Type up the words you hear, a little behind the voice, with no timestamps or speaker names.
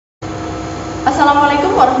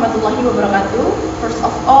Assalamualaikum warahmatullahi wabarakatuh. First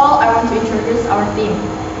of all, I want to introduce our team.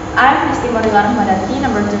 I'm Nesty Maurilla Rahmadanty,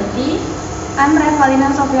 number 30. I'm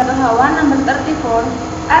Revalina Sofhiatul Hawa, number 34.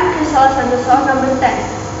 I'm Christsela Santoso, number 10.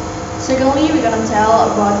 Secondly, we're gonna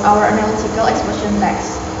tell about our analytical exposition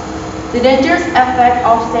text. The dangerous effect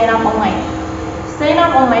of staying up all night. Staying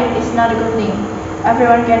up all night is not a good thing.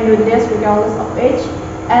 Everyone can do this regardless of age,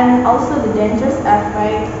 and also the dangerous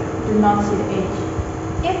effect do not see the age.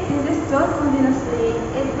 If this is done continuously,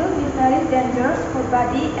 it will be very dangerous for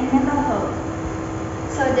body and mental health.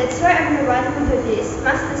 So that's why everyone who do this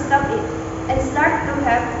must stop it and start to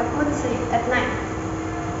have a good sleep at night.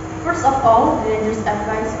 First of all, the dangerous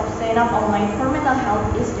effects of staying up all night for mental health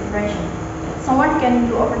is depression. Someone can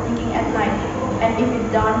do overthinking at night, and if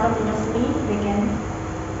it's done continuously, they can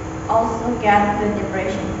also get the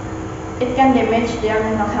depression. It can damage their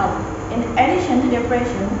mental health. In addition to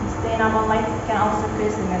depression, staying up all night can also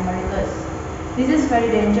cause the memory loss. This is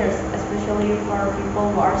very dangerous, especially for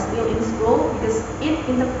people who are still in school because it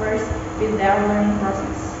interferes with their learning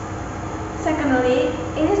process. Secondly,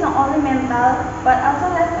 it is not only mental but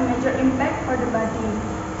also has a major impact for the body,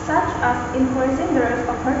 such as increasing the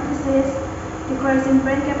risk of heart disease, decreasing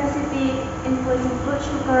brain capacity, increasing blood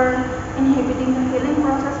sugar, inhibiting the healing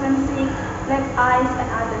process when sick, black eyes, and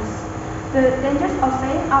others. The dangers of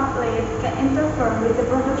staying up late can interfere with the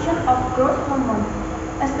production of growth hormone,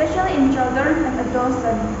 especially in children and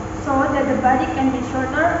adolescents, so that the body can be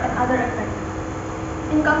shorter and other effects.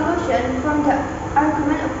 In conclusion, from the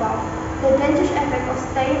argument above, the dangerous effect of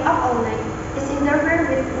staying up all night is interfere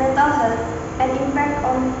with mental health and impact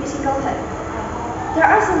on physical health. There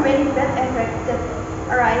are so many bad effects that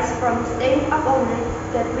arise from staying up all night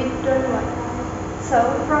that we don't want. So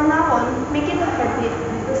from now on, make it a habit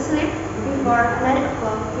to sleep before 9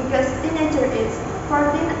 o'clock because teenager age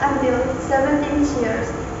 14 until 17 years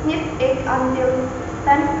need 8 until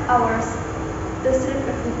 10 hours to sleep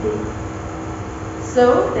every day.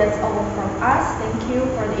 So that's all from us. Thank you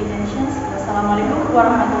for the attention. Wassalamualaikum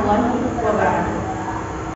warahmatullahi wabarakatuh.